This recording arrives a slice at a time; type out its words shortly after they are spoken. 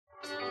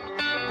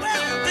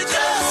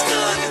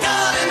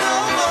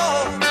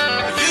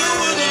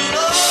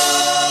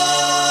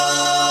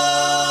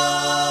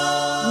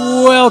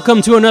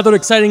Welcome to another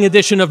exciting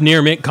edition of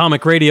Near Mint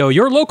Comic Radio,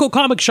 your local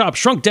comic shop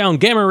shrunk down,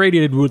 gamma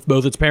radiated, with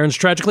both its parents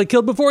tragically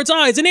killed before its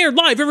eyes, and aired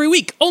live every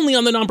week, only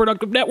on the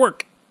Non-Productive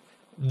Network.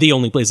 The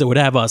only place that would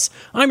have us.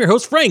 I'm your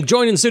host, Frank,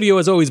 joined in studio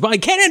as always by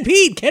Ken and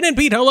Pete. Ken and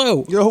Pete,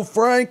 hello. Yo,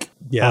 Frank.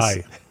 Yes.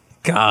 Hi.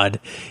 God,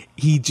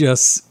 he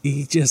just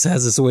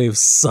has this way of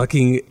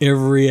sucking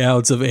every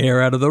ounce of air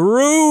out of the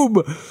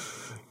room.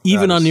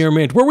 Even on Near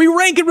Mint, where we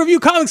rank and review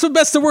comics from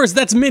best to worst.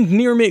 That's Mint,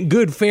 Near Mint,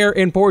 good, fair,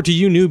 and poor to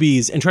you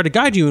newbies, and try to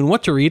guide you in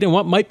what to read and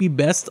what might be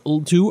best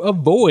to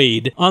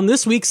avoid. On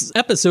this week's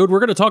episode, we're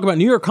going to talk about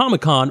New York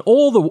Comic Con,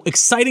 all the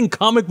exciting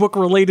comic book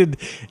related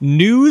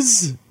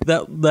news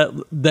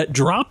that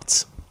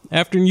dropped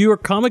after New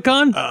York Comic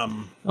Con.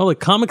 All the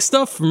comic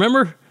stuff,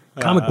 remember?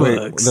 Comic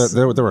books.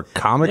 There were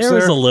comics there? There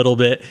was a little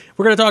bit.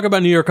 We're going to talk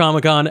about New York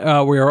Comic Con.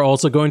 We are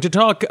also going to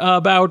talk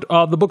about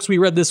the books we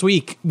read this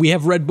week. We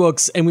have read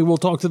books, and we will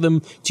talk to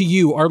them to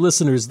you, our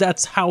listeners.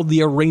 That's how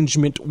the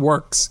arrangement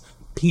works.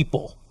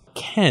 People.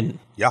 Ken.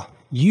 Yeah.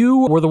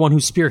 You were the one who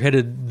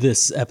spearheaded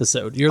this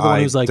episode. You're the one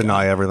who's like...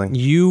 deny everything.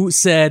 You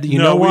said, you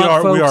know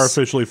what, folks? We are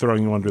officially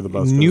throwing you under the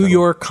bus. New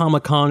York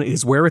Comic Con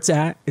is where it's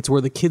at. It's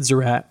where the kids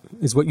are at,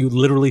 is what you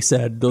literally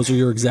said. Those are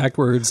your exact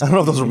words. I don't know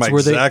if those were my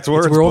exact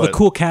words. It's where all the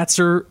cool cats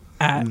are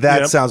at.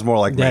 That sounds more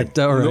like that.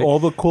 Me. All right. All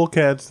the cool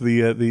cats,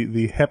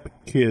 the hep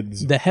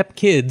kids. The hep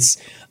kids,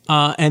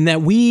 and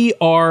that we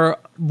are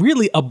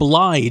really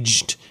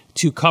obliged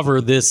to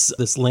cover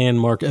this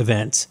landmark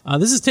event.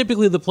 This is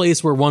typically the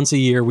place where once a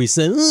year we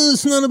say,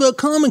 it's not about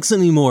comics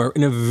anymore,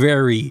 in a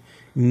very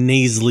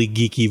nasally,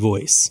 geeky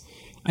voice.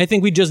 I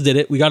think we just did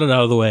it. We got it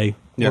out of the way.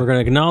 Yeah. We're going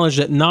to acknowledge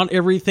that not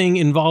everything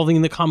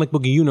involving the comic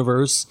book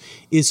universe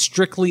is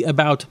strictly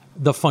about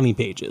the funny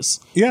pages.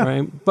 Yeah.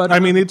 Right? But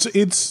I mean, it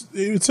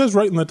says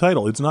right in the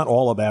title, it's not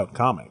all about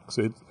comics.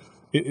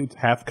 It's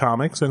half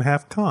comics and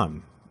half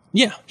con.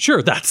 Yeah,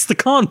 sure. That's the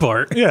con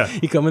part. Yeah.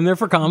 You come in there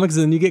for comics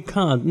and then you get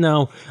con.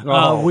 No,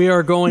 we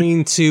are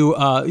going to,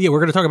 we're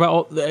going to talk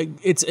about,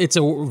 it's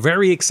a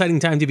very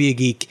exciting time to be a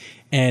geek.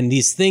 And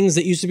these things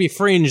that used to be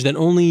fringe that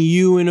only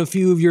you and a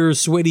few of your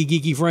sweaty,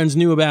 geeky friends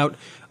knew about.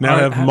 Now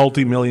have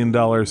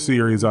multi-million-dollar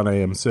series on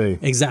AMC.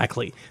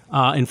 Exactly.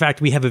 In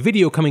fact, we have a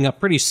video coming up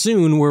pretty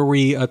soon where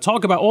we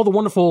talk about all the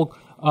wonderful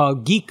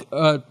geek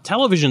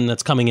television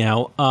that's coming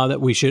out that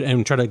we should,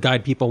 and try to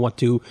guide people what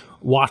to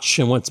watch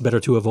and what's better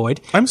to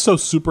avoid. I'm so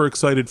super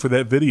excited for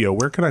that video.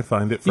 Where can I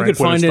find it, Frank, you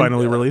can when find it's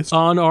finally released?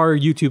 On our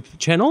YouTube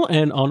channel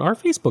and on our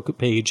Facebook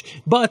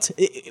page. But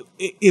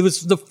it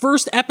was the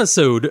first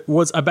episode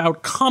was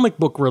about comic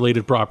book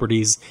related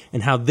properties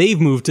and how they've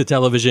moved to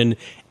television,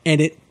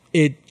 and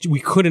we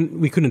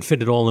couldn't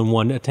fit it all in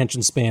one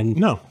attention span.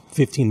 No.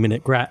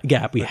 15-minute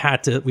gap. We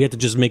had to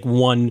just make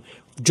one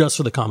just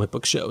for the comic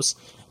book shows.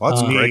 Well,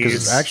 that's great,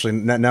 because actually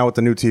now with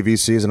the new TV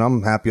season,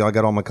 I'm happy I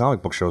got all my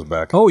comic book shows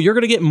back. Oh, you're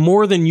going to get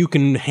more than you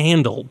can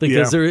handle,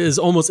 because there is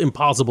almost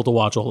impossible to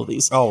watch all of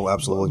these. Oh,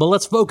 absolutely. But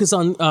let's focus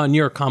on New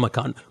York Comic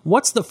Con.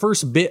 What's the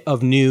first bit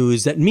of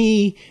news that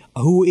me,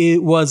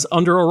 who was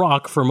under a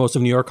rock for most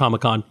of New York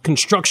Comic Con,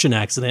 construction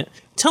accident,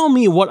 tell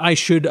me what I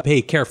should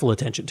pay careful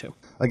attention to?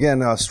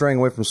 Again, straying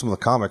away from some of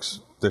the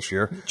comics this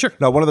year. Sure.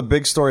 Now, one of the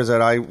big stories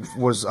that I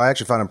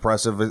actually found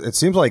impressive, it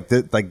seems like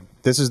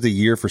this is the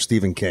year for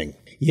Stephen King.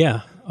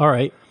 Yeah. All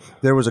right.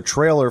 There was a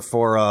trailer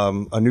for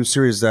a new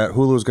series that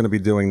Hulu is going to be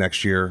doing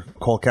next year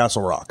called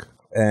Castle Rock,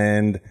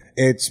 and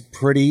it's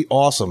pretty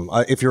awesome.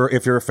 If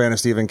you're a fan of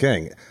Stephen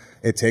King,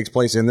 it takes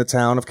place in the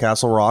town of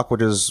Castle Rock,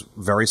 which is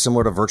very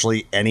similar to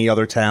virtually any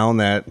other town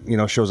that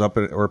shows up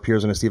or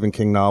appears in a Stephen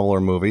King novel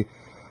or movie.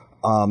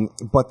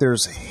 But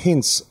there's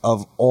hints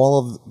of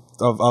all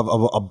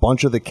of a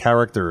bunch of the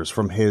characters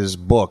from his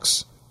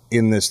books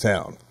in this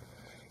town.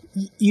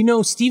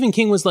 Stephen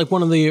King was like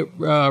one of the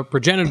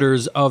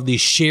progenitors of the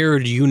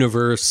shared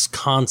universe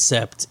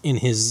concept in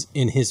his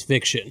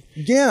fiction.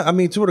 Yeah, I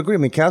mean, to a degree. I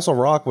mean, Castle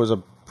Rock was a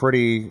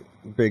pretty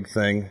big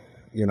thing,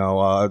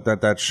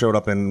 that showed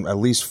up in at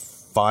least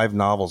 5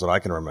 novels that I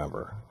can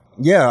remember.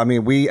 Yeah, I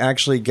mean, we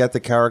actually get the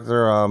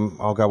character,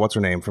 what's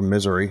her name, from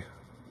Misery,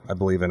 I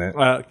believe in it.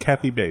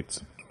 Kathy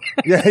Bates.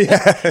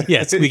 Yeah.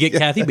 Yes, we get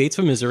Kathy Bates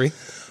from Misery.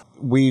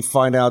 We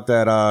find out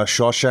that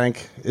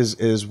Shawshank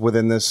is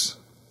within this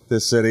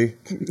city.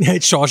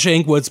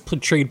 Shawshank was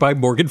portrayed by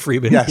Morgan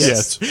Freeman.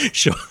 Yes.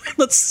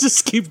 Let's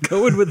just keep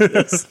going with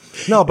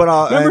this. No, but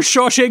remember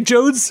Shawshank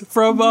Jones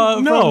from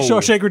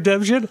Shawshank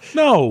Redemption?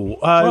 No,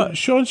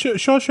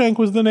 Shawshank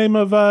was the name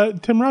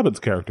of Tim Robbins'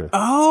 character.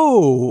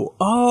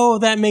 Oh,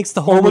 that makes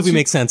the whole movie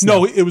make sense.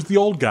 No, it was the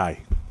old guy.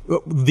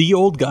 The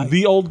old guy.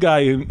 The old guy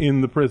in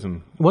the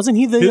prison. Wasn't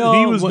he the?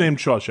 He was named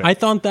Shawshank.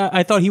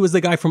 I thought he was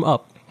the guy from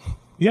Up.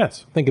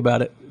 Yes. Think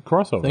about it.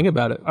 Crossover. Think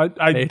about it.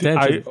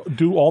 I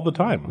do all the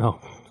time.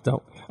 No,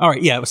 don't. All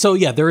right, yeah. So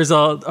yeah, there's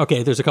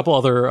a couple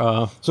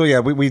other. So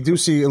yeah, we do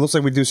see. It looks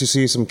like we do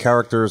see some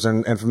characters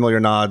and familiar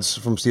nods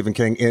from Stephen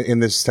King in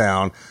this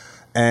town.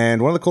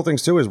 And one of the cool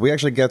things too is we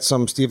actually get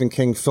some Stephen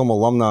King film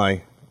alumni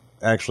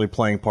actually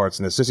playing parts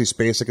in this. Sissy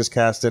Spacek is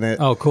cast in it.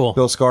 Oh, cool.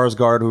 Bill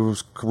Skarsgård,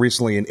 who's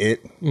recently in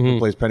It, who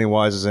plays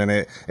Pennywise, is in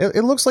it.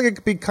 It looks like it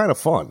could be kind of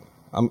fun.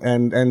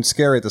 And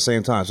scary at the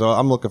same time, so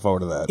I'm looking forward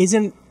to that. Is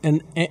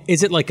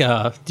it like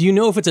a? Do you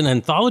know if it's an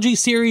anthology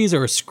series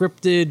or a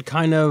scripted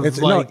kind of?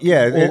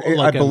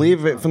 I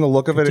believe it from the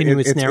look of it.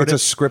 It's a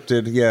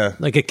scripted,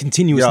 like a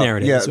continuous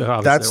narrative. Yeah,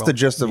 so that's the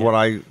gist of what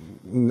I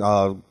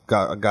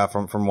got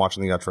from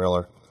watching the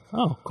trailer.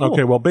 Oh, cool.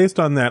 Okay, well, based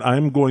on that,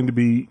 I'm going to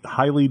be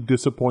highly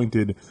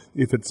disappointed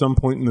if at some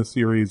point in the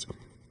series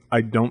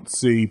I don't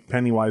see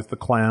Pennywise the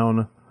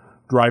Clown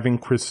driving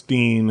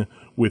Christine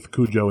with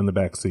Cujo in the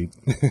backseat.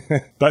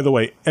 By the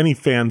way, any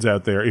fans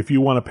out there, if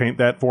you want to paint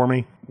that for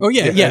me,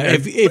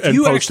 If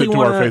you actually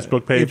want our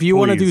Facebook page, if you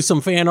want to do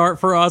some fan art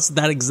for us,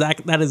 that is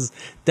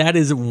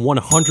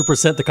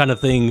 100% the kind of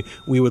thing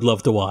we would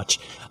love to watch.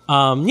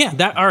 All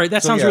right.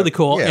 That sounds really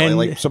cool. Yeah,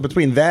 and so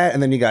between that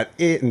and then you got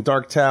It and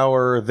Dark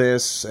Tower,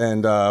 this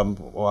and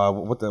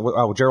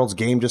Gerald's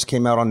Game just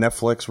came out on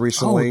Netflix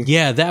recently.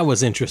 That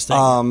was interesting.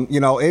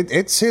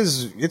 It's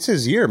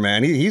his year,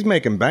 man. He's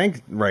making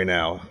bank right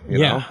now. You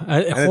know?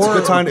 And it's a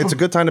good time. It's a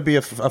good time to be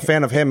a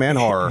fan of him and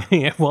horror.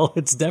 Yeah, well,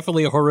 it's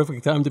definitely a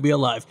horrific time to be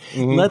alive.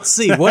 Mm-hmm. Let's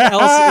see what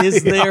else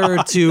is there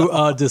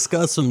to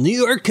discuss from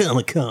New York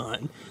Comic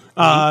Con.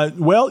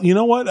 Well, you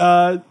know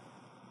what?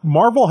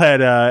 Marvel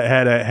had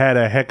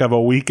a heck of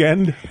a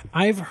weekend.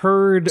 I've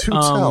heard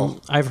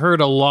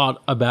a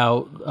lot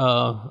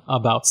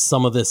about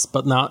some of this,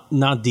 but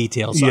not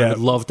details. So I would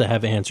love to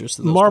have answers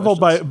to those Marvel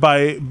questions.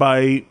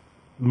 by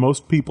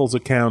most people's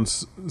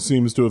accounts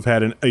seems to have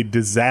had a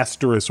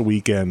disastrous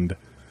weekend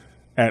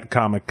at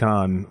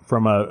Comic-Con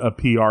from a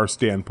PR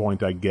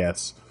standpoint, I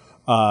guess.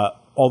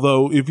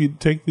 Although if you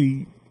take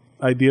the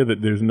idea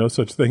that there's no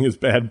such thing as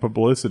bad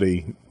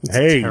publicity, it's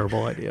a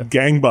terrible idea.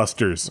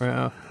 Gangbusters.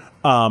 Yeah.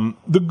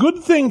 The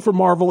good thing for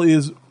Marvel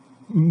is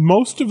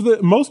most of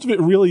it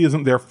really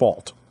isn't their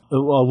fault. A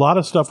lot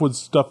of stuff was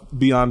stuff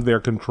beyond their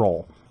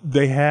control.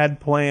 They had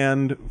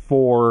planned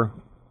for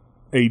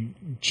a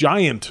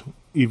giant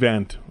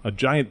event, a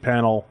giant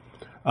panel.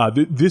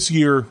 This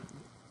year,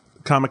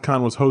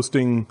 Comic-Con was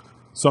hosting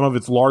some of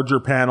its larger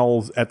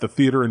panels at the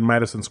theater in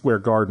Madison Square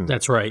Garden.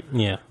 That's right.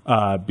 Yeah.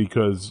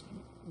 Because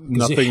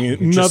nothing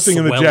in the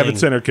Javits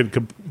Center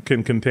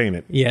can contain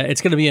it. Yeah,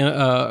 it's going to be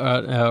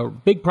a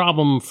big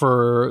problem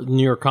for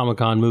New York Comic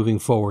Con moving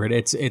forward.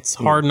 It's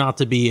hard not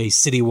to be a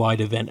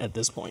citywide event at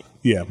this point.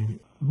 Yeah,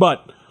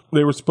 but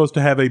they were supposed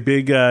to have a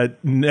big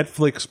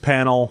Netflix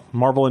panel,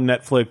 Marvel and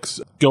Netflix,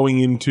 going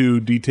into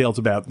details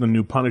about the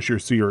new Punisher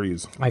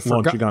series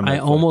launching on Netflix. I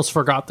almost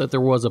forgot that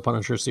there was a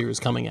Punisher series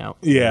coming out.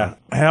 Yeah.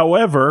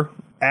 However,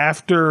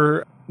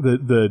 after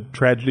the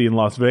tragedy in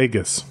Las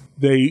Vegas,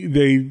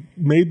 they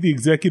made the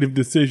executive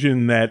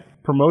decision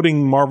that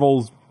promoting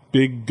Marvel's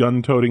big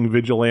gun-toting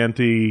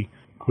vigilante,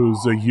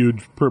 who's a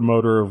huge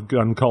promoter of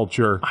gun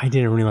culture. I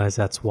didn't realize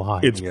that's why.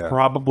 It's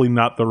probably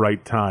not the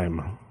right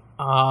time.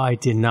 I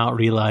did not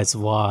realize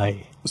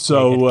why.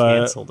 So they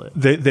canceled it.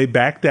 They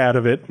backed out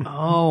of it.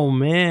 Oh,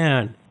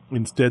 man.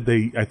 Instead,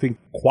 they, I think,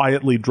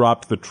 quietly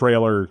dropped the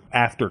trailer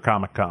after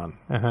Comic-Con.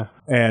 Uh-huh.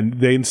 And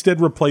they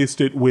instead replaced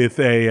it with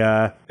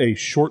a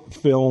short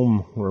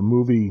film or a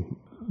movie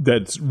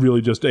that's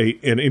really just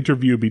an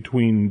interview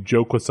between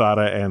Joe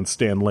Quesada and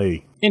Stan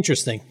Lee.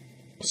 Interesting.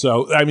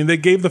 So, I mean, they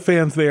gave the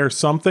fans there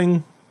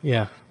something.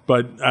 Yeah.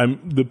 But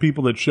the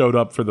people that showed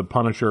up for the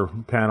Punisher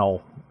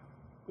panel,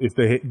 if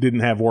they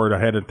didn't have word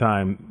ahead of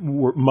time,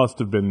 must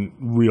have been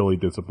really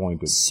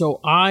disappointed. So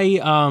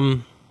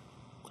I'm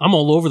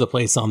all over the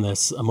place on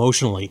this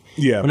emotionally.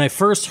 Yeah. When I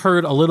first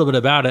heard a little bit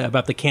about it,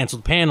 about the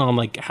canceled panel, I'm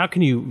like, how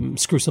can you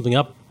screw something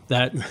up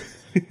that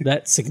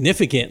that's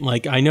significant?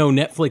 Like, I know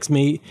Netflix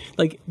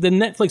the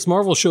Netflix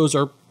Marvel shows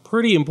are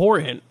pretty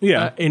important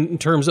in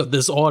terms of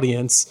this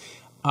audience.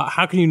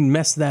 How can you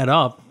mess that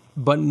up?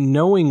 But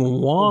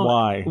knowing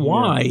why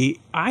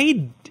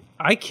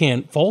I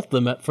can't fault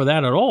them for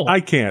that at all. I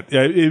can't.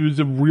 It was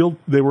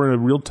they were in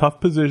a real tough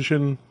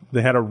position.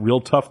 They had a real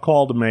tough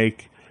call to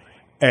make,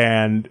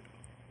 and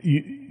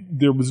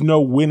there was no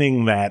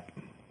winning that,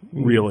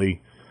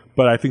 really.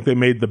 But I think they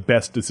made the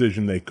best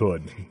decision they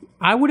could.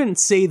 I wouldn't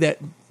say that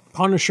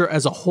Punisher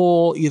as a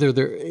whole, either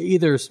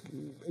the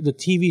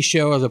TV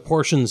show or the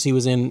portions he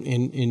was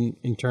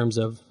in terms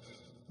of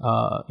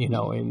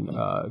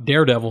in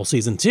Daredevil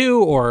season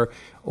 2 or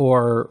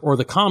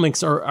the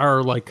comics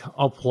are like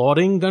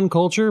applauding gun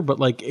culture, but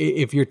like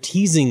if you're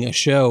teasing a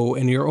show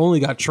and you're only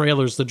got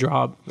trailers to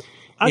drop,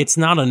 it's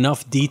not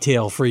enough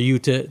detail for you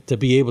to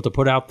be able to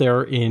put out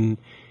there in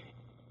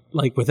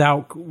like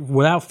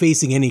without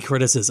facing any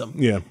criticism.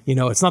 Yeah,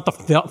 it's not the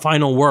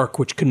final work,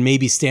 which can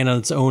maybe stand on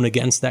its own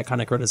against that kind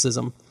of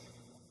criticism.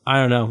 I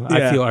don't know.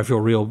 Yeah. I feel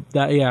real.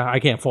 I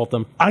can't fault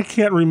them. I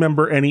can't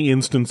remember any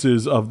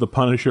instances of the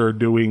Punisher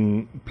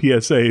doing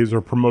PSAs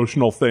or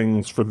promotional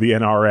things for the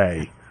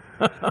NRA.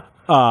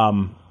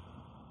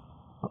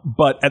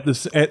 But at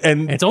this,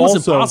 and it's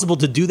almost impossible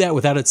to do that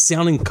without it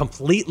sounding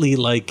completely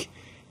like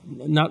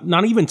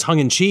not even tongue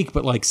in cheek,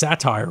 but like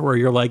satire, where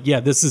you're like, yeah,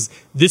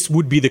 this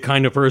would be the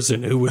kind of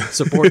person who would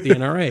support the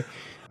NRA.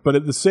 But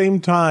at the same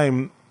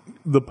time,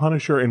 the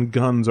Punisher and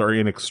guns are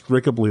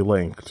inextricably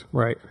linked.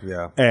 Right.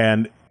 Yeah.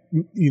 And,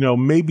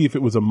 maybe if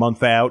it was a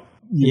month out,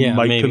 you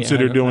might maybe.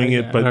 consider doing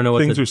it, but I don't know what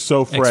things the are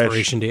so fresh.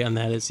 Expiration date on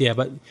that is. Yeah,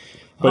 but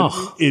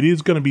it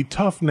is going to be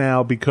tough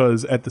now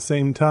because at the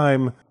same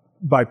time,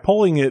 by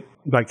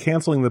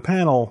canceling the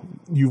panel,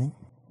 you've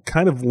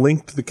kind of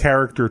linked the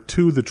character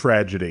to the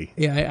tragedy.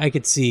 Yeah, I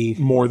could see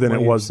more than what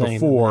it you're was saying.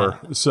 before.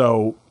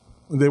 So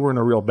they were in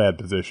a real bad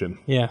position.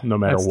 Yeah, no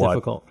matter that's what.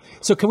 Difficult.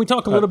 So can we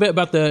talk a little bit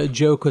about the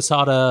Joe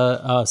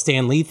Quesada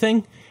Stan Lee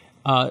thing?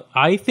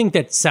 I think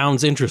that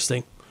sounds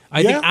interesting.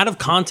 I think out of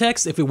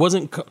context, if it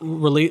wasn't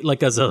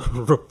like as a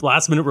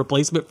last minute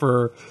replacement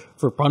for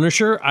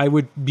Punisher, I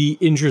would be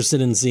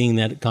interested in seeing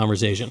that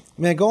conversation.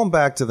 Man, going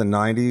back to the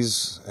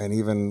 90s and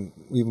even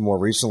more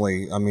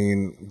recently, I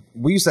mean,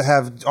 we used to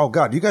have, oh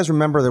God, you guys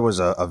remember there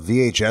was a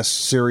VHS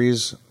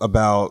series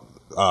about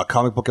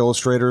comic book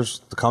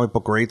illustrators, the comic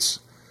book greats,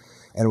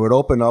 and it would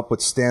open up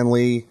with Stan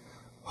Lee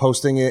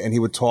hosting it, and he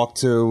would talk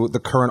to the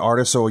current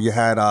artists. So you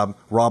had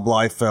Rob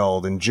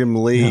Liefeld and Jim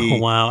Lee. Oh,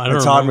 wow. I don't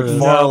and Todd remember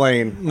that.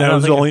 McFarlane. No,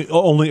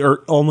 only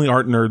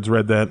art nerds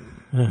read that.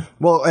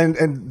 Well,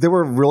 and there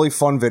were really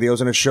fun videos,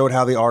 and it showed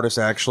how the artist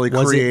actually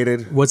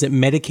created. Was it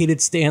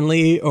medicated Stan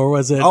Lee, or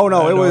was it? Oh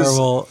no, it was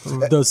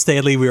those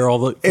Stan Lee we were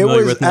all it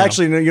familiar was with now.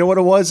 actually, you know what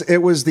it was? It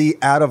was the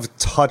out of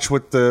touch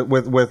with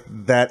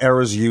that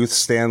era's youth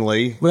Stan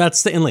Lee. Well, that's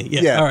Stan Lee.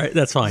 Yeah. All right,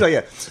 that's fine. So,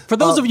 yeah. For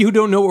those of you who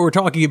don't know what we're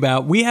talking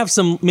about, we have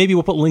some. Maybe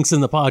we'll put links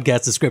in the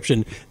podcast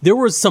description. There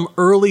was some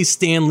early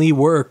Stan Lee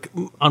work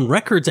on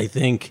records. I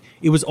think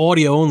it was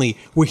audio only.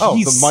 Where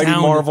he the Mighty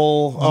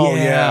Marvel. Oh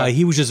yeah,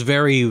 he was just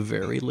very,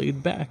 very laid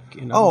back.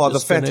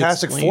 The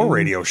Fantastic Four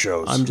radio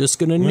shows. I'm just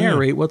going to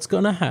narrate what's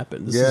going to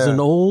happen. This is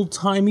an old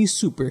timey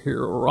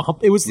superhero.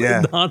 Rob. It was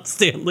not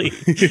Stan Lee.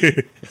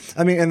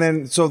 I mean, and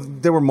then so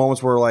there were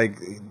moments where like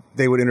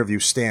they would interview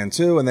Stan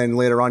too, and then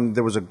later on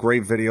there was a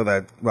great video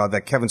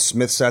that Kevin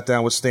Smith sat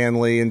down with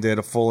Stan Lee and did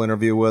a full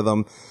interview with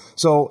him.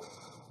 So,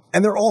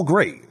 and they're all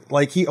great.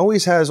 Like, he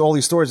always has all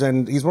these stories,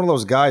 and he's one of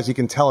those guys, he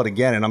can tell it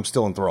again, and I'm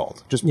still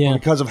enthralled. Just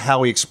because of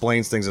how he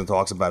explains things and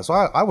talks about it. So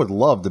I would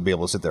love to be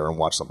able to sit there and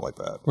watch something like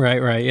that.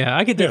 Right. Yeah,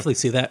 I could definitely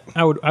see that.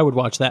 I would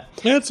watch that.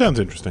 Yeah, it sounds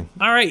interesting.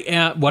 All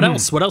right, what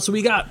else? What else have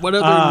we got? What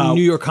other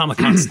New York Comic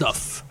Con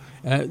stuff?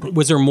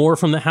 Was there more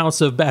from the House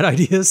of Bad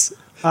Ideas?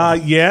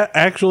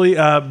 Actually,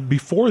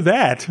 before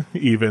that,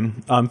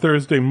 even, on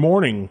Thursday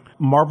morning,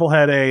 Marvel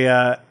had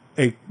a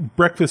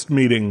breakfast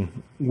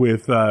meeting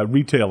with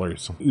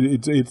retailers.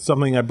 It's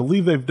something I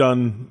believe they've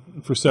done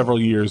for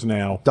several years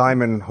now.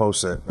 Diamond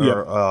hosts it,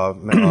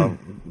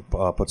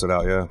 puts it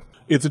out, yeah.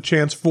 It's a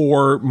chance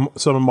for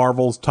some of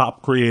Marvel's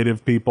top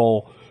creative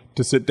people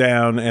to sit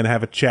down and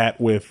have a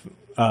chat with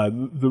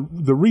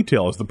the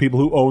retailers, the people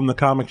who own the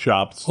comic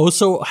shops.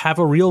 Also have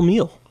a real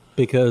meal.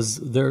 Because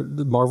they're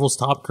Marvel's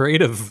top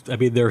creative. I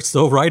mean, they're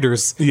still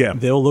writers. Yeah.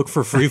 They'll look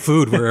for free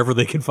food wherever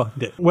they can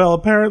find it. Well,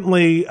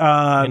 apparently,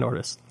 And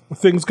artists.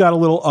 Things got a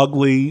little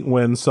ugly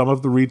when some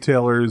of the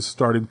retailers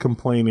started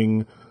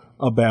complaining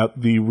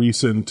about the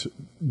recent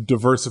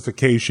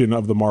diversification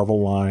of the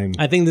Marvel line.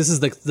 I think this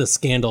is the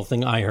scandal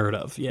thing I heard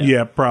of.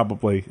 Yeah,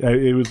 probably.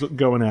 It was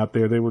going out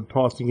there. They were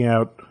tossing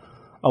out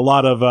a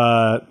lot of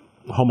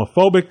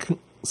homophobic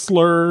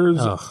slurs,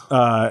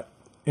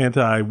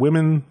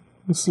 anti-women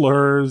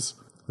slurs,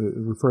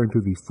 referring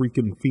to the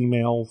freaking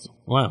females.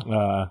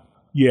 Wow.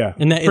 Yeah.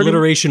 And that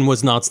alliteration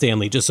was not Stan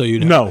Lee, just so you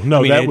know. No,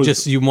 I mean, that was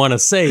just you want to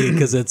say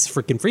because it's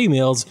freaking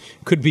females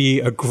could be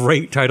a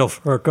great title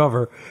for a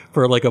cover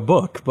for like a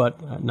book,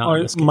 but not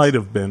in this case. Might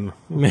have been.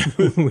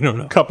 We don't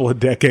know. A couple of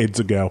decades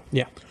ago.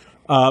 Yeah.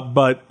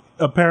 But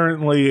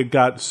apparently it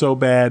got so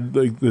bad,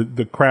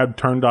 the crowd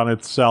turned on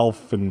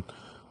itself, and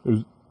there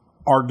was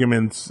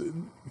arguments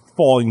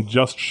falling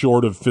just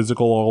short of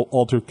physical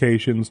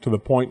altercations to the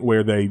point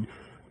where they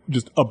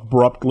just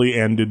abruptly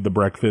ended the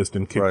breakfast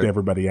and kicked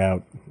everybody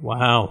out.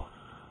 Wow.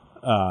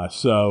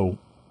 So,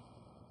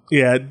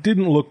 yeah, it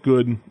didn't look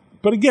good.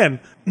 But again,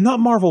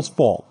 not Marvel's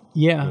fault.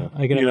 Yeah,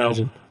 I can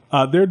imagine.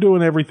 They're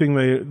doing everything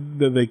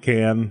that they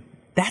can.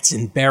 That's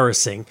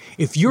embarrassing.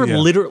 If you're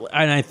literally,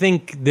 and I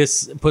think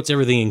this puts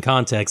everything in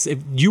context, if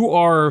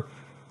you're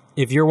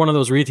one of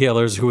those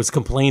retailers who is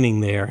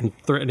complaining there and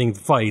threatening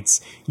fights,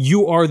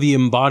 you are the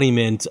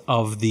embodiment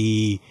of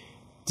the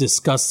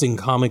disgusting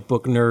comic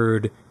book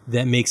nerd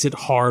that makes it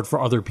hard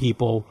for other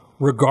people,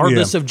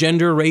 regardless of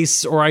gender,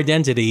 race, or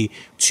identity,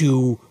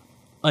 to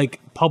like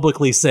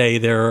publicly say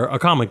they're a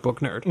comic book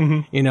nerd.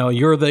 Mm-hmm. You know,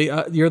 you're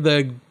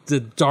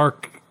the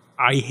dark.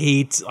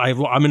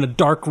 I'm in a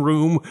dark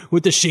room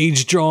with the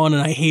shades drawn,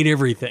 and I hate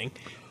everything.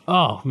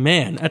 Oh,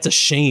 man, that's a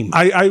shame.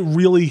 I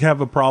really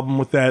have a problem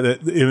with that,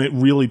 and it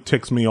really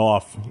ticks me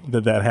off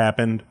that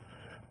happened,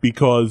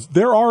 because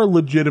there are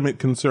legitimate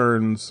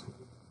concerns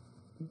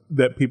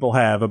that people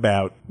have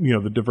about,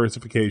 the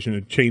diversification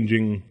and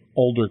changing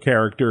older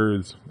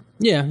characters.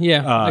 Yeah,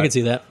 I can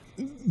see that.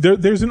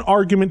 There's an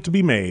argument to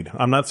be made.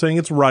 I'm not saying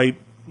it's right,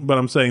 but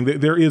I'm saying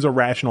there is a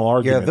rational Yeah,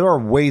 argument. there are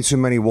way too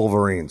many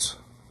Wolverines.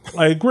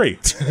 I agree.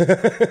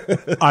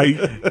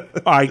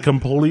 I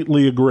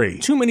completely agree.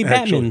 Too many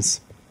actually. Batmans.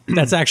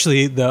 That's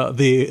actually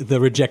the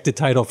rejected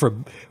title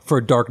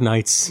for Dark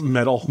Knight's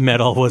Metal.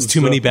 was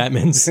Too Many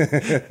Batmans.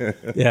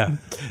 Yeah,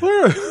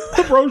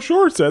 The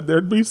brochure said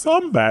there'd be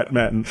some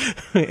Batman.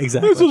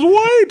 exactly. This is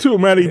way too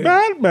many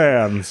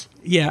Batmans.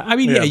 Yeah, I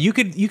mean, Yeah. you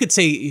could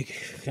say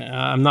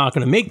I'm not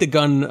going to make the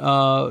gun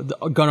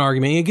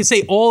argument. You could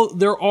say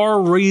there are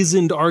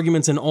reasoned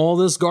arguments in all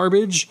this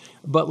garbage,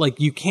 but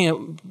like you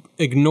can't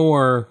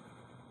ignore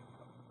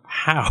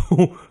how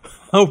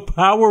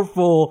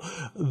powerful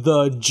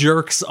the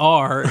jerks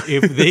are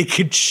if they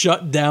could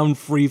shut down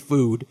free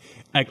food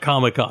at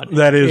Comic-Con.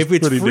 That is if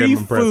it's pretty free damn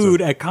impressive.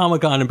 food at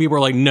Comic-Con and people are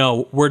like,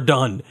 no, we're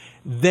done.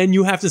 Then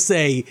you have to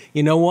say,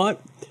 you know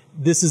what?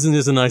 This isn't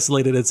just an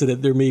isolated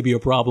incident. There may be a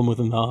problem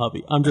within the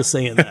hobby. I'm just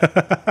saying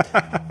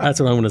that. That's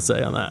what I'm going to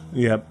say on that.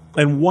 Yep.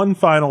 And one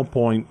final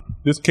point.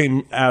 This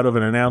came out of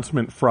an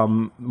announcement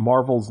from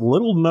Marvel's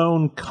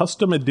little-known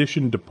custom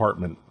edition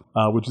department,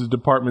 which is a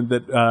department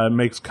that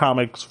makes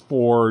comics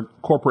for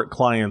corporate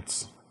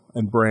clients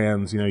and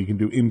brands. You know, you can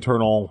do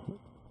internal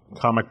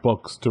comic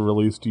books to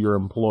release to your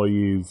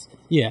employees.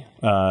 Yeah.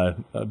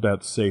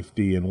 About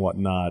safety and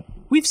whatnot.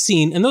 We've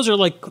seen, and those are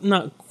like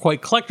not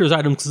quite collector's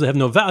items because they have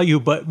no value,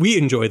 but we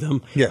enjoy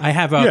them. Yeah. I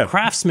have a Yeah.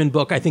 Craftsman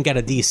book, I think, out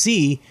of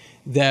DC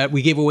that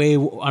we gave away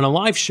on a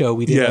live show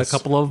we did Yes. a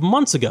couple of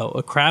months ago.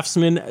 A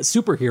Craftsman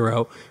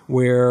superhero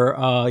where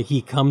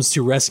he comes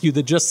to rescue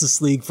the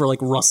Justice League for like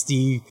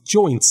rusty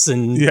joints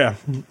and Yeah.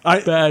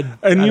 bad.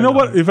 And I you don't know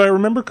what? If I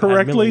remember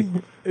correctly,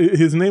 memory.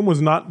 his name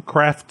was not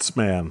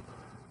Craftsman,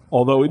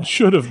 although it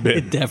should have been.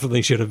 It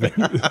definitely should have been.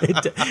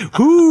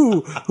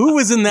 Who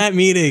was in that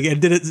meeting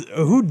and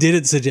who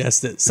didn't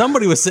suggest it?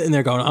 Somebody was sitting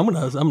there going, I'm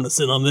gonna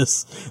sit on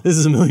this. This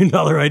is $1 million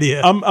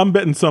idea. I'm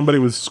betting somebody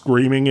was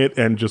screaming it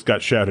and just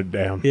got shouted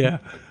down. Yeah.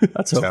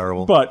 That's hope.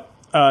 Terrible. But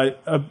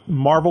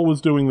Marvel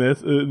was doing this.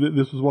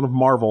 This was one of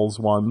Marvel's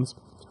ones.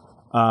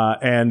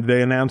 And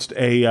they announced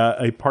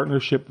a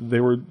partnership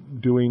they were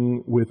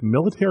doing with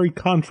military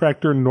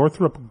contractor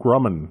Northrop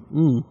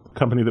Grumman,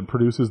 company that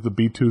produces the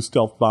B-2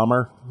 stealth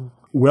bomber,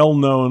 well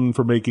known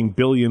for making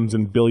billions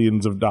and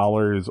billions of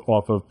dollars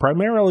off of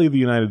primarily the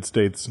United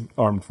States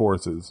Armed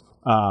Forces.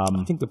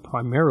 I think the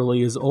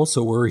primarily is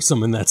also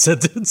worrisome in that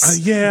sentence.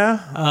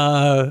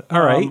 Yeah.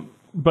 All right.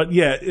 But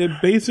yeah, it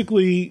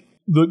basically,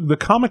 the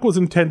comic was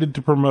intended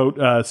to promote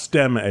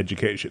STEM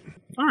education.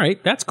 All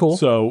right. That's cool.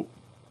 So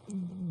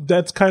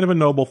that's kind of a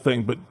noble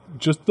thing, but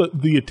just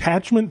the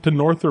attachment to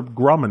Northrop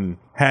Grumman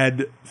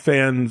had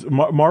fans.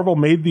 Marvel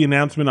made the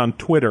announcement on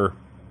Twitter,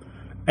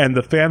 and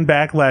the fan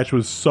backlash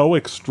was so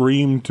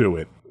extreme to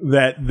it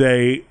that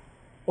they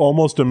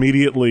almost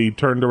immediately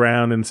turned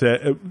around and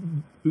said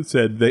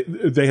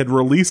they had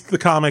released the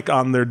comic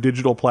on their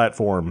digital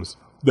platforms.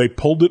 They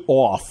pulled it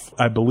off.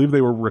 I believe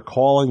they were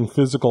recalling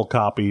physical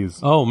copies.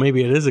 Oh,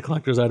 maybe it is a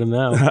collector's item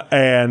now.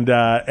 And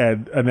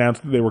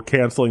announced that they were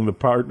canceling the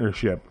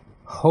partnership.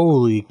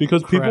 Holy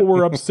Because crap. people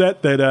were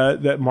upset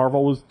that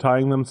Marvel was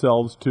tying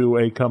themselves to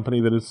a company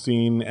that is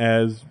seen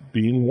as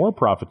being war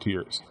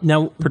profiteers.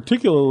 Now,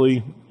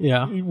 Particularly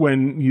yeah.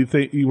 when you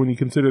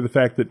consider the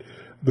fact that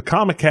the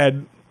comic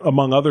had,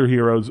 among other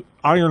heroes,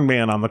 Iron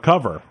Man on the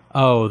cover.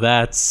 Oh,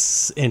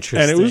 that's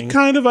interesting. And it was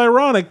kind of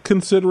ironic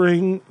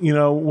considering,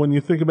 when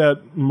you think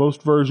about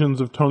most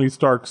versions of Tony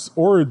Stark's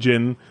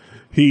origin,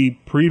 he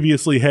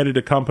previously headed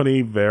a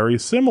company very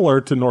similar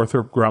to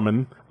Northrop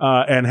Grumman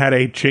and had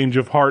a change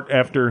of heart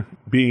after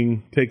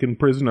being taken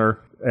prisoner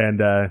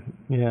and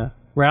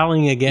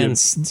rallying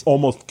against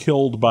almost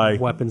killed by...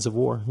 weapons of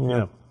war. Yeah.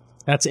 Yeah.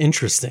 That's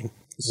interesting.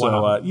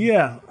 So,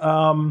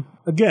 Wow.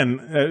 again,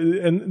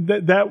 and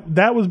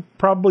that was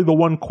probably the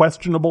one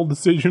questionable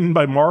decision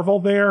by Marvel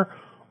there,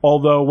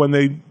 although when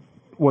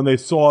they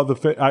saw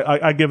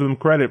I give them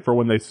credit for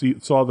when they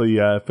saw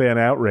the fan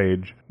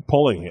outrage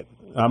pulling it.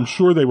 I'm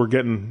sure they were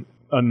getting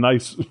a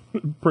nice,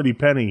 pretty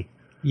penny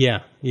Yeah.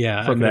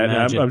 from I that. can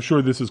imagine. I'm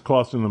sure this is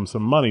costing them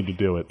some money to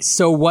do it.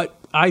 So what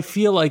I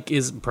feel like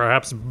is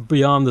perhaps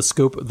beyond the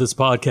scope of this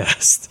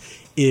podcast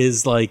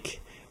is like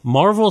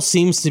Marvel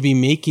seems to be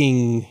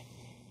making,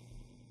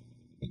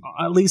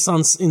 at least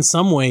in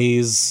some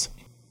ways,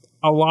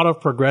 a lot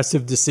of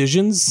progressive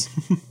decisions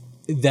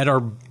that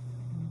are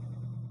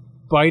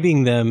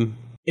biting them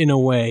in a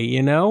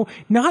way,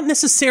 not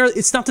necessarily.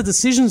 It's not the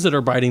decisions that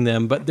are biting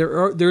them, but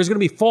there's going to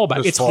be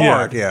fallback. It's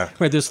hard, yeah.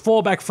 right? There's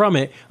fallback from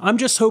it. I'm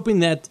just hoping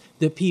that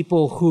the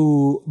people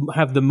who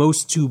have the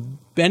most to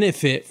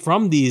benefit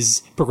from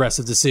these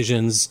progressive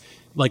decisions,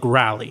 like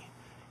rally,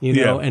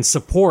 and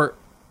support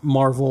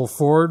Marvel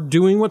for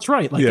doing what's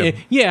right. Like,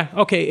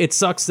 okay, it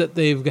sucks that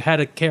they've had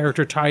a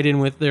character tied in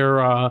with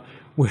their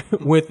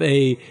with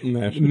a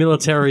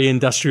military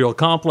industrial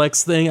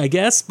complex thing, I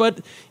guess,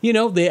 but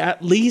they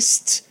at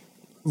least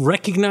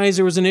recognize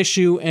there was an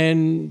issue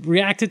and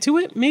reacted to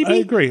it. Maybe I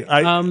agree.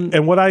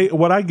 And what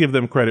I give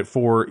them credit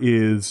for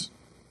is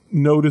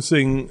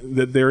noticing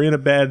that they're in a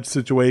bad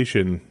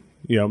situation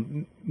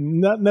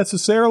Not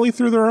necessarily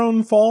through their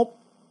own fault,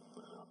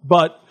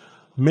 but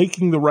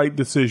making the right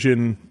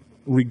decision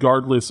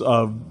regardless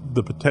of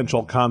the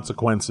potential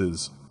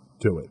consequences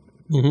to it.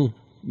 Mm-hmm.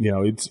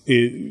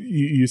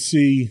 You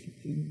see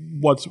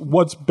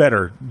what's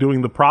better,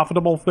 doing the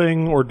profitable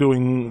thing or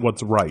doing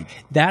what's right.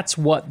 That's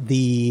what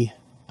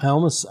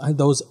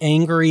those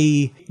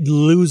angry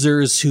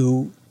losers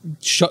who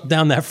shut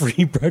down that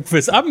free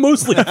breakfast. I'm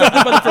mostly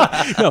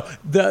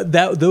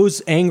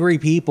those angry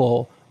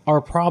people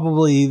are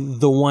probably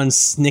the ones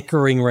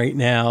snickering right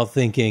now,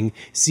 thinking,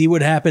 "See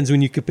what happens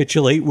when you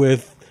capitulate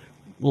with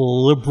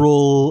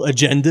liberal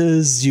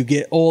agendas? You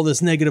get all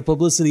this negative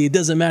publicity. It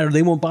doesn't matter.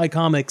 They won't buy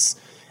comics,"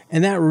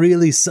 and that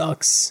really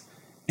sucks.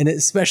 And it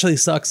especially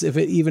sucks if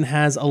it even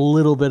has a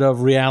little bit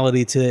of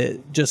reality to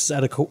it, just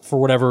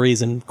for whatever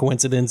reason,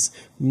 coincidence,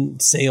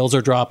 sales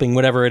are dropping,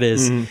 whatever it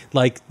is. Mm-hmm.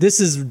 Like, this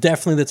is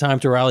definitely the time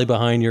to rally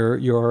behind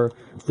your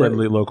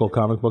friendly local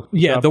comic book.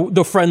 Yeah,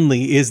 the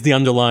friendly is the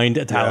underlined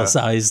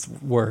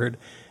italicized word.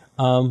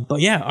 But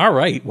yeah, all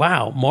right.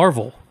 Wow,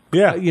 Marvel.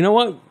 Yeah. You know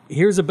what?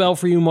 Here's a bell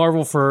for you,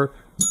 Marvel, for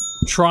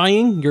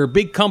trying. You're a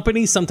big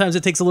company. Sometimes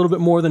it takes a little bit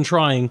more than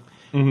trying.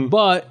 Mm-hmm.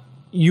 But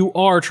you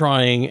are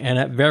trying, and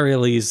at very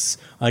least,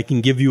 I can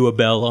give you a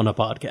bell on a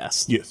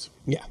podcast. Yes.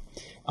 Yeah.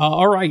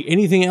 All right.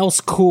 Anything else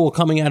cool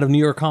coming out of New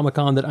York Comic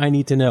Con that I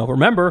need to know?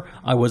 Remember,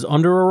 I was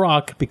under a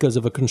rock because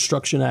of a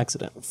construction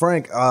accident.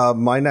 Frank,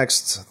 my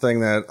next thing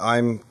that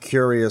I'm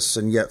curious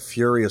and yet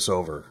furious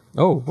over.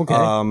 Oh, okay.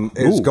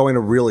 Is going to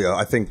really,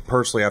 I think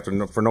personally,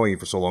 for knowing you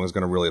for so long, is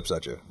going to really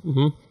upset you.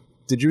 Mm-hmm.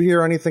 Did you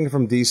hear anything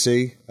from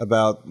DC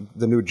about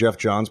the new Jeff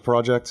Johns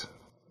project?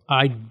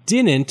 I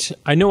didn't.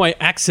 I know I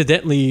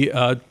accidentally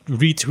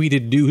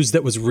retweeted news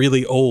that was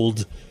really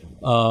old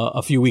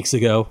a few weeks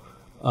ago.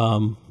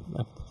 I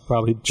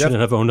probably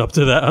shouldn't have owned up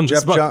to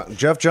that.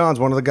 Jeff Johns,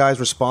 one of the guys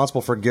responsible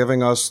for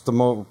giving us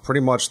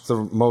pretty much the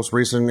most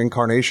recent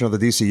incarnation of the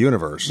DC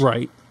universe.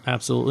 Right,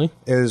 absolutely.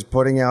 Is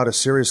putting out a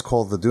series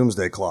called The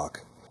Doomsday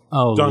Clock.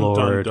 Oh, dun,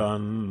 Lord.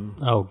 Dun,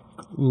 dun. Oh,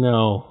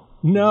 no.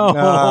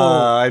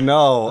 I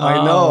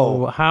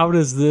know. How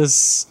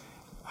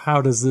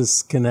does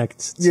this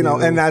connect to...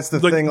 and that's the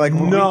thing. Like,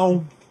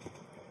 no,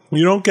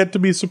 you don't get to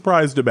be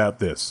surprised about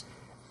this.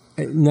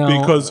 No.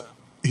 Because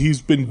he's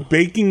been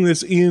baking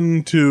this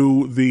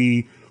into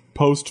the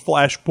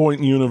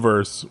post-Flashpoint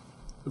universe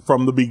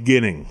from the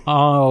beginning.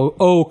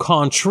 Au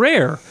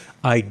contraire.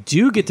 I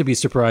do get to be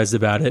surprised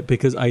about it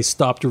because I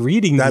stopped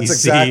reading that's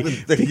DC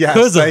exactly,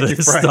 because of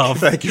this Frank. stuff.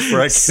 Thank you,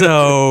 Frank.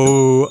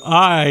 So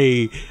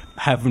I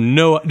have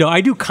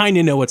I do kind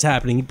of know what's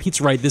happening. Pete's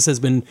right. This has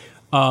been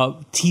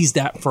teased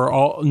at for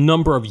a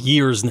number of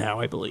years now,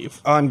 I believe.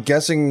 I'm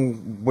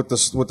guessing with the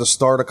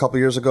start a couple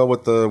years ago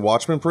with the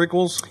Watchmen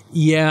prequels.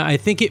 Yeah, I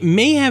think it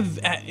may have.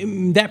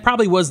 That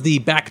probably was the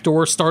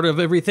backdoor start of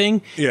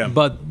everything. Yeah,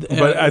 but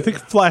I think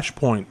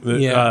Flashpoint.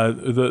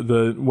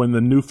 When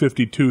the New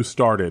 52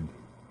 started,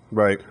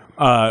 right?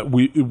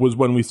 It was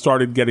when we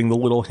started getting the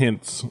little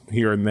hints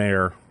here and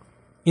there.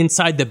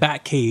 Inside the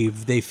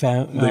Batcave,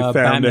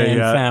 Batman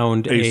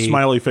found a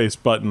smiley face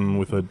button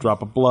with a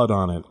drop of blood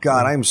on it.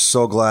 God, I'm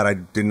so glad I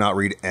did not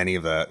read any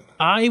of that.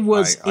 I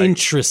was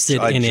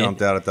interested in it. I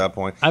jumped out at that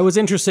point. I was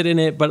interested in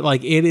it, but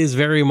like it is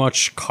very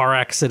much car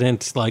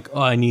accident. Like,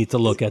 I need to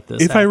look at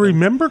this. If I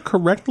remember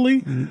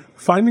correctly,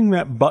 finding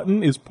that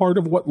button is part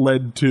of what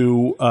led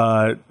to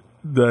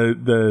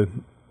the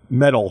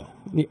metal.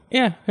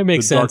 Yeah, it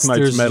makes sense.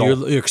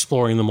 You're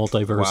exploring the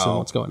multiverse and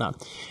what's going on.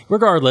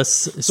 Regardless,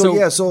 so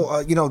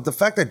the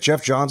fact that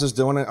Jeff Johns is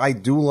doing it, I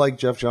do like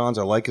Jeff Johns.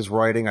 I like his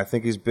writing. I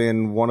think he's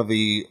been one of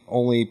the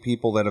only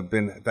people that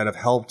have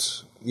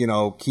helped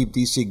keep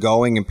DC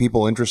going and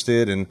people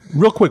interested. And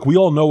real quick, we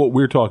all know what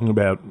we're talking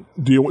about.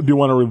 Do you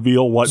want to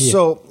reveal what?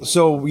 So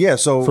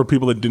for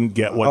people that didn't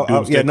get what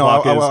Doomsday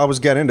Clock is, I was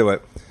getting into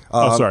it.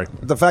 Sorry.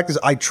 The fact is,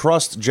 I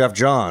trust Jeff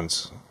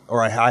Johns,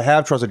 or I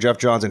have trusted Jeff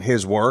Johns in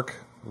his work.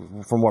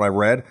 From what I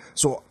read.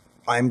 So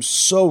I'm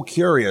so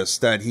curious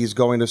that he's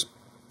going to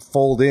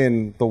fold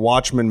in the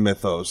Watchmen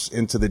mythos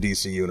into the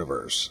DC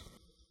universe.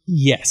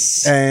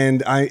 Yes.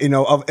 And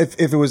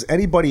if it was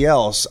anybody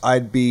else,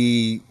 I'd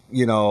be,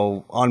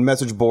 on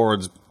message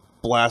boards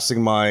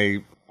blasting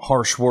my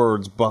harsh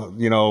words, but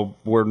you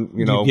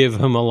give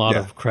him a lot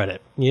of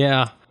credit.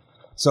 Yeah.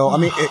 So, I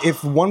mean,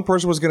 if one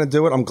person was going to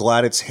do it, I'm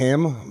glad it's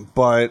him,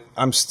 but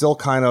I'm still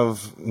kind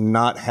of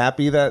not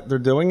happy that they're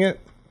doing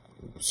it.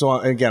 So,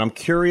 again, I'm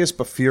curious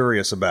but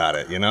furious about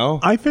it,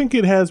 I think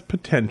it has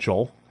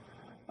potential.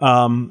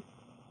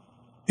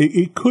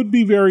 It could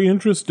be very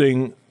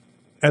interesting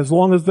as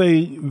long as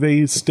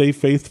they stay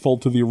faithful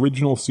to the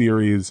original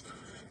series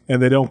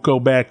and they don't go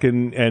back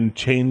and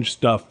change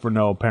stuff for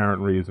no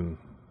apparent reason.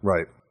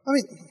 Right. I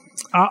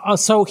mean...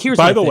 so here's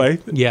by the way,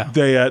 yeah,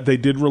 they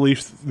did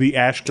release the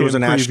Ashcan there was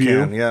an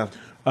preview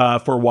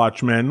Ashcan, for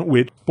Watchmen,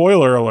 which,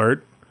 spoiler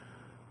alert,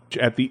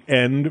 at the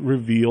end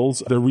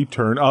reveals the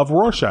return of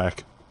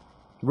Rorschach.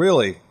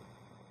 Really?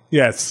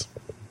 Yes.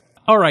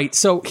 All right.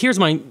 So here's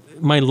my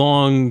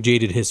long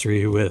jaded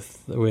history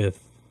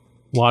with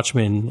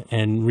Watchmen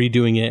and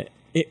redoing it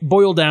it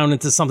boiled down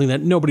into something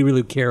that nobody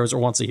really cares or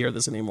wants to hear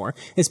this anymore,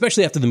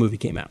 especially after the movie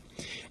came out.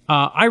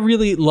 I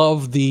really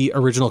love the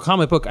original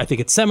comic book. I think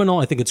it's seminal.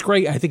 I think it's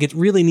great. I think it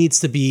really needs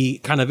to be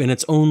kind of in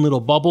its own little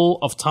bubble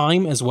of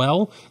time as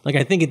well. Like,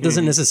 I think it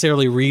doesn't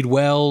necessarily read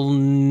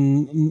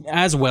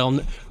as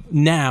well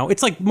now.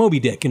 It's like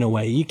Moby Dick in a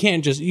way. You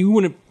can't just, you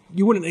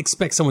wouldn't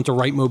expect someone to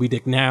write Moby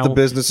Dick now. The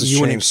business has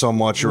changed so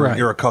much. Right.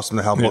 You're accustomed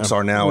to how books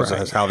are now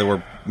as how they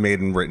were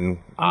made and written.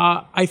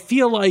 I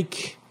feel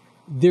like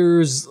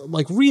there's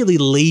like really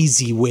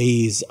lazy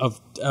ways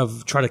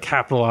of trying to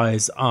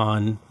capitalize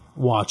on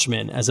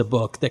Watchmen as a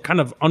book that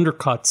kind of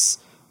undercuts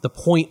the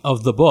point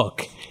of the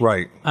book.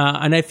 Right.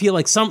 And I feel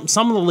like some of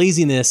the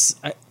laziness,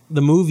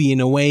 the movie in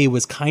a way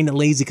was kind of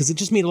lazy because it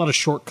just made a lot of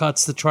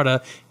shortcuts to try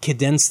to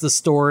condense the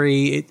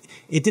story.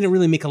 It didn't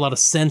really make a lot of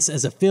sense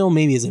as a film,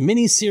 maybe as a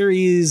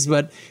miniseries,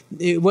 but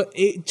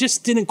it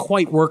just didn't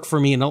quite work for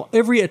me. And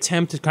every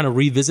attempt to kind of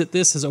revisit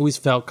this has always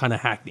felt kind of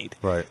hackneyed.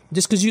 Right.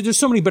 Just because there's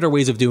so many better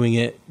ways of doing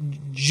it.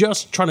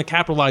 Just trying to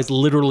capitalize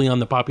literally on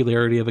the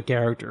popularity of a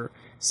character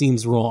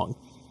seems wrong.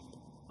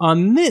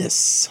 On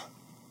this,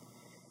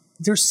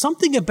 there's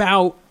something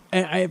about,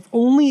 I've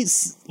only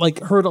like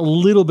heard a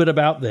little bit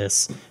about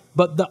this,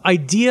 but the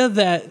idea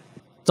that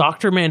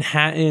Dr.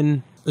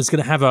 Manhattan is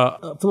going to have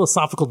a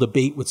philosophical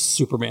debate with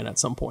Superman at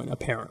some point,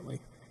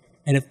 apparently.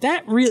 And if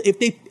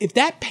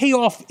that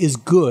payoff is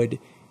good,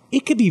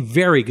 it could be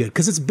very good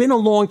because it's been a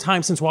long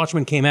time since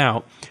Watchmen came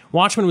out.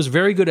 Watchmen was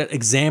very good at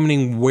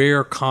examining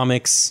where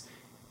comics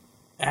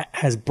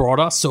has brought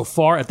us so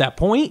far at that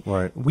point.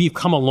 Right. We've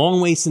come a long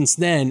way since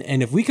then,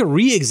 and if we could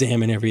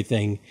re-examine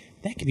everything,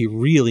 that could be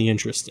really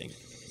interesting.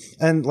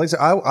 And like I said,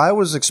 I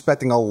was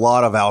expecting a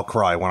lot of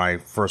outcry when I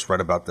first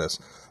read about this,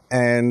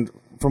 and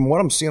from what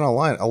I'm seeing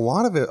online, a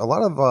lot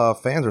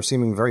of fans are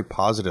seeming very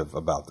positive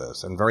about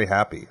this and very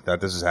happy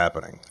that this is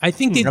happening. I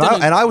think they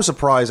and I was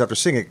surprised after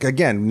seeing it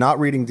again, not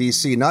reading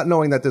DC, not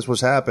knowing that this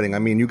was happening. I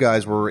mean, you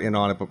guys were in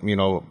on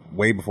it,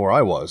 way before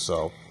I was.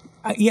 So.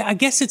 Yeah, I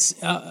guess it's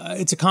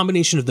a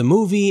combination of the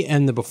movie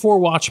and the before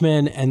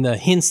Watchmen and the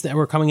hints that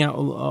were coming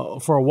out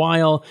for a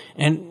while,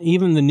 and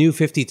even the New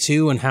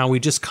 52 and how we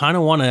just kind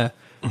of want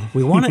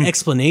an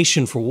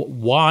explanation for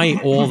why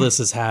all this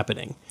is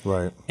happening.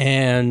 Right.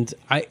 And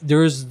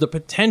there's the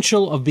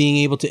potential of being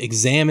able to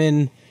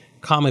examine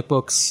comic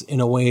books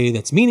in a way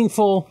that's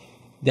meaningful.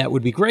 That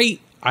would be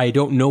great. I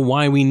don't know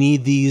why we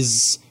need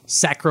these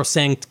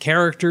sacrosanct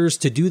characters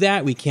to do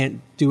that. We can't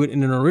do it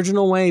in an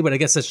original way, but I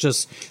guess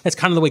that's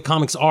kind of the way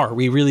comics are.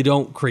 We really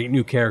don't create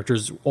new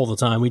characters all the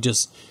time. We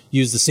just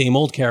use the same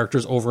old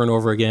characters over and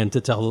over again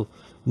to tell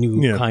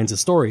new kinds of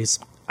stories.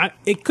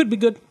 It could be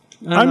good.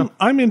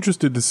 I'm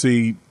interested to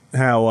see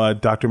how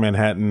Dr.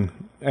 Manhattan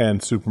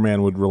and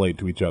Superman would relate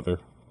to each other.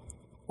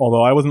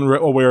 Although I wasn't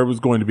aware it was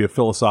going to be a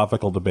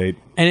philosophical debate.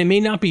 And it may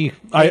not be.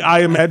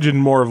 I imagine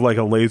more of like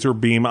a laser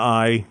beam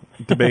eye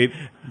debate.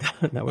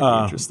 That would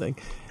be interesting.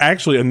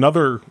 Actually,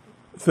 another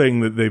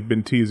thing that they've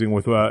been teasing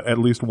with at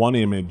least one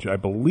image, I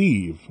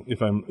believe,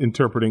 if I'm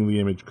interpreting the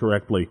image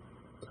correctly,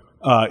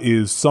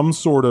 is some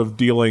sort of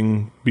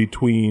dealing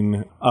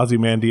between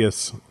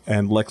Ozymandias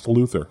and Lex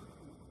Luthor.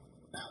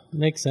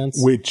 Makes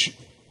sense. Which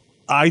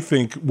I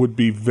think would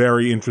be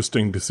very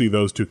interesting to see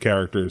those two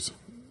characters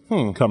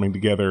coming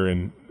together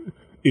and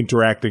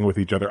interacting with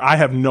each other. I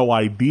have no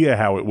idea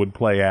how it would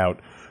play out,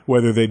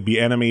 whether they'd be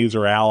enemies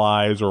or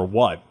allies or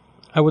what.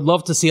 I would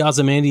love to see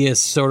Ozymandias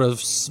sort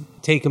of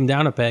take him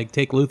down a peg,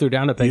 take Luthor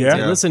down a peg, and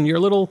say, listen, you're a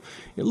little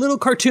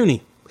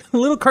cartoony, a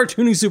little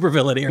cartoony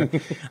supervillain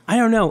here. I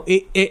don't know.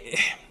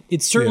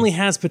 It certainly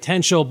has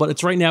potential, but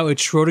it's right now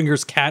it's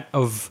Schrodinger's cat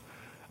of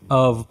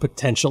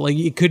potential. Like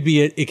it could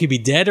be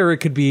dead or it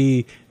could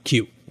be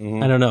cute.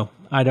 I don't know.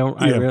 I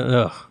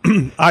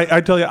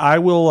tell you, I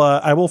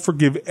will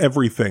forgive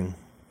everything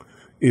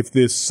if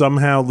this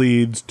somehow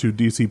leads to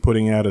DC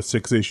putting out a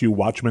 6-issue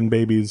Watchmen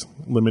Babies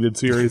limited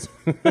series.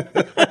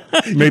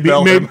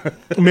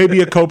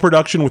 maybe a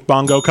co-production with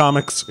Bongo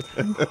Comics.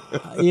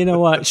 You know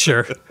what?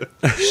 Sure.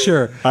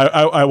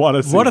 I want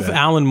to see What that. if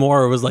Alan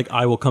Moore was like,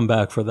 I will come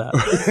back for that?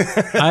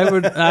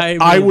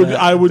 I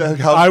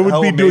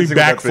would be doing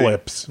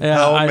backflips. Yeah,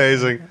 how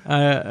amazing.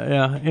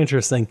 Yeah,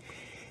 interesting.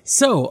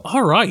 So,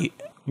 all right.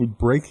 We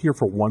break here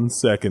for 1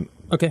 second.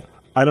 Okay.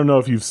 I don't know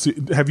if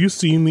have you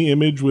seen the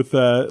image with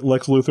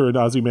Lex Luthor and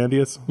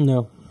Ozymandias?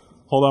 No.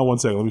 Hold on 1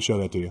 second. Let me show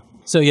that to you.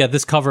 So yeah,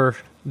 this cover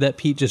that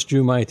Pete just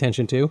drew my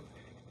attention to.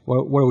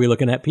 What are we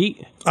looking at,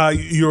 Pete?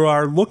 You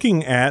are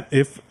looking at,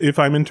 if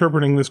I'm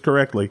interpreting this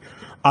correctly,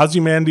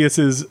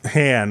 Ozymandias'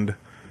 hand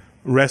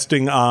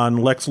resting on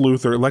Lex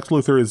Luthor. Lex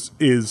Luthor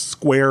is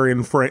square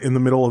in the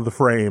middle of the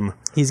frame.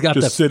 He's got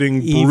just the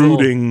sitting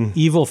brooding,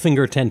 evil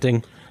finger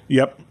tenting.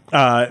 Yep,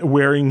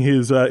 wearing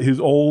his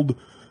old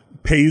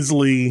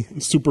Paisley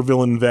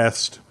supervillain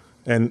vest,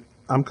 and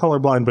I'm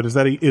colorblind, but is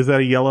that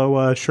a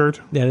yellow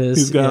shirt? That is.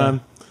 He's got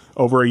on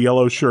over a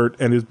yellow shirt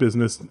and his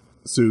business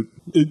suit.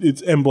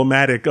 It's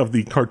emblematic of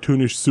the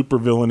cartoonish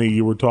supervillainy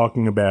you were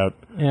talking about.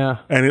 Yeah,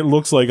 and it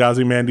looks like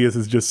Ozymandias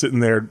is just sitting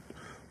there,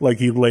 like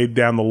he laid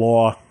down the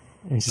law.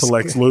 to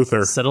Lex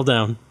Luthor. Settle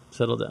down.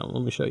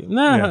 Let me show you.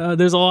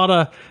 There's a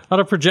lot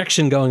of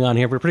projection going on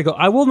here, but pretty cool.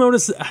 I will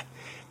notice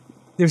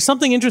there's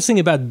something interesting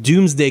about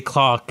Doomsday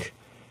Clock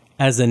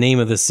as the name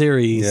of the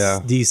series.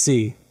 Yeah.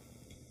 DC.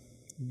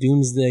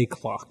 Doomsday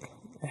Clock.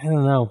 I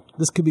don't know.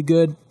 This could be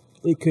good.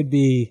 It could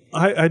be.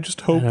 I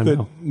just hope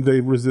that they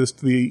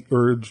resist the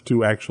urge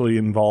to actually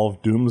involve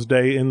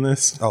Doomsday in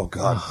this. Oh,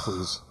 God,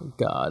 please.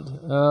 God.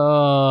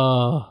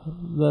 Oh,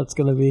 that's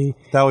going to be.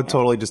 That would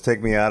totally just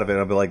take me out of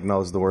it. I'd be like, no,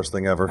 this is the worst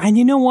thing ever. And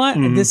you know what?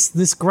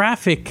 This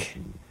graphic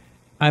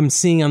I'm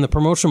seeing on the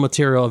promotional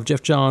material of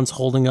Jeff Johns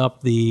holding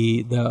up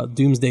the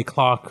Doomsday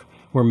Clock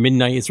where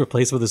midnight is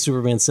replaced with a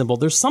Superman symbol.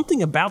 There's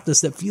something about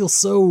this that feels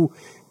so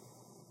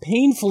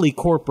painfully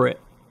corporate.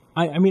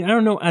 I mean, I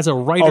don't know, as a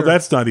writer... Oh,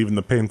 that's not even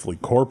the painfully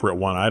corporate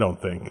one, I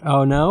don't think.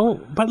 Oh, no?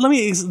 But let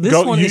me...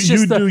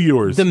 do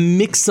yours. The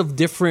mix of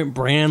different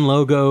brand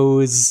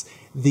logos,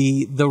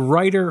 the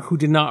writer who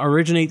did not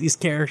originate these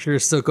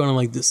characters still going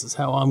like, this is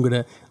how I'm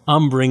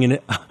bringing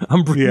it.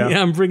 I'm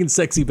bringing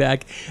sexy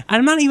back. And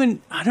I'm not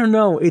even... I don't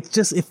know. It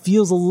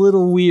feels a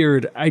little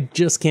weird. I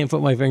just can't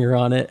put my finger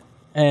on it.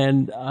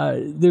 And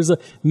there's a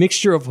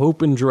mixture of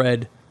hope and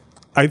dread.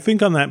 I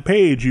think on that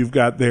page you've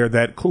got there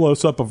that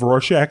close-up of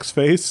Rorschach's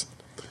face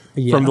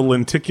from the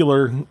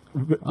lenticular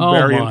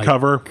variant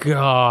cover.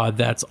 God,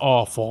 that's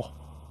awful.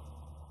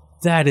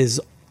 That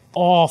is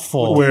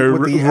awful. Where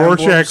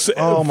Rorschach's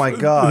oh my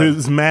God,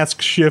 his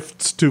mask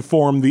shifts to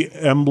form the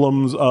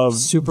emblems of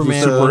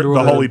Superman,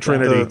 the Holy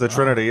Trinity. The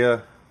Trinity,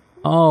 yeah.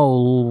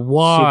 Oh,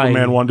 why?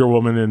 Superman, Wonder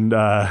Woman, and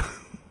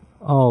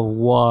oh,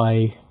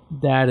 why?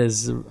 That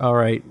is all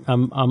right.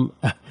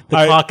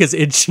 The clock is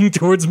inching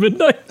towards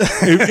midnight.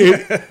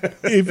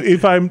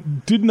 if I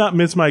did not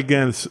miss my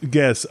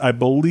guess, I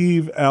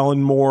believe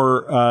Alan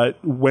Moore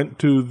went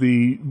to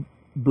the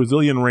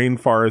Brazilian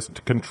rainforest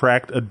to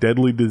contract a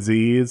deadly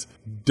disease,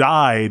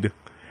 died,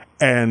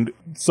 and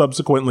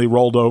subsequently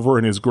rolled over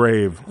in his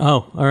grave.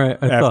 Oh, all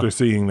right. After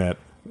seeing that.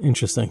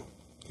 Interesting.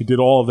 He did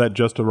all of that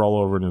just to roll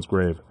over in his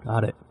grave.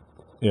 Got it.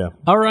 Yeah.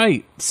 All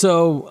right.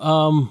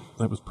 So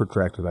that was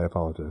protracted. I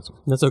apologize.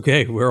 That's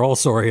okay. We're all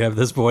sorry at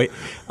this point.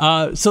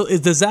 So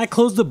does that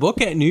close the book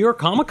at New York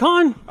Comic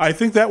Con? I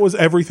think that was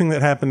everything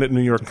that happened at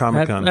New York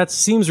Comic Con. That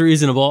seems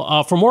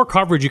reasonable. For more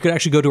coverage, you could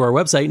actually go to our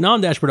website,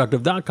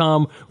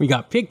 non-productive.com. We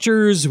got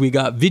pictures. We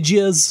got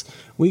videos.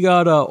 We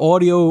got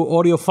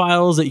audio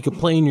files that you can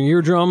play in your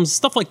eardrums.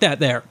 Stuff like that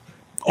there.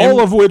 All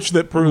of which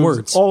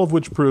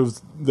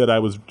proves that I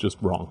was just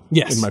wrong.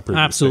 Yes, in my previous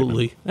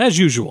absolutely. statement. As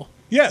usual.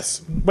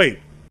 Yes. Wait.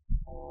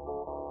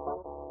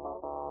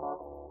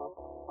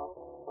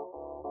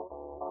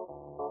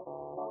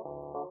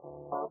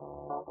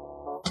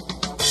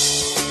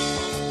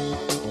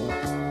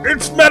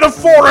 It's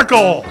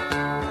metaphorical!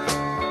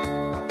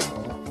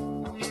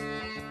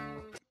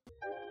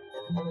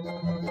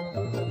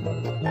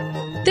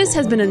 This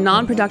has been a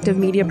non-productive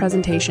media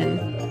presentation.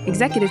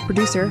 Executive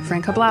producer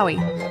Frank Hablawi.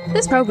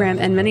 This program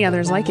and many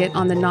others like it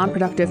on the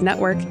Non-Productive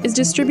Network is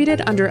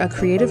distributed under a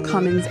Creative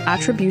Commons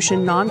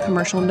Attribution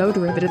Non-Commercial No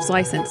Derivatives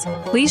license.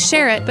 Please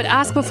share it, but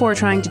ask before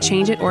trying to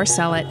change it or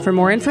sell it. For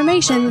more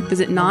information,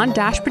 visit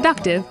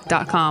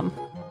non-productive.com.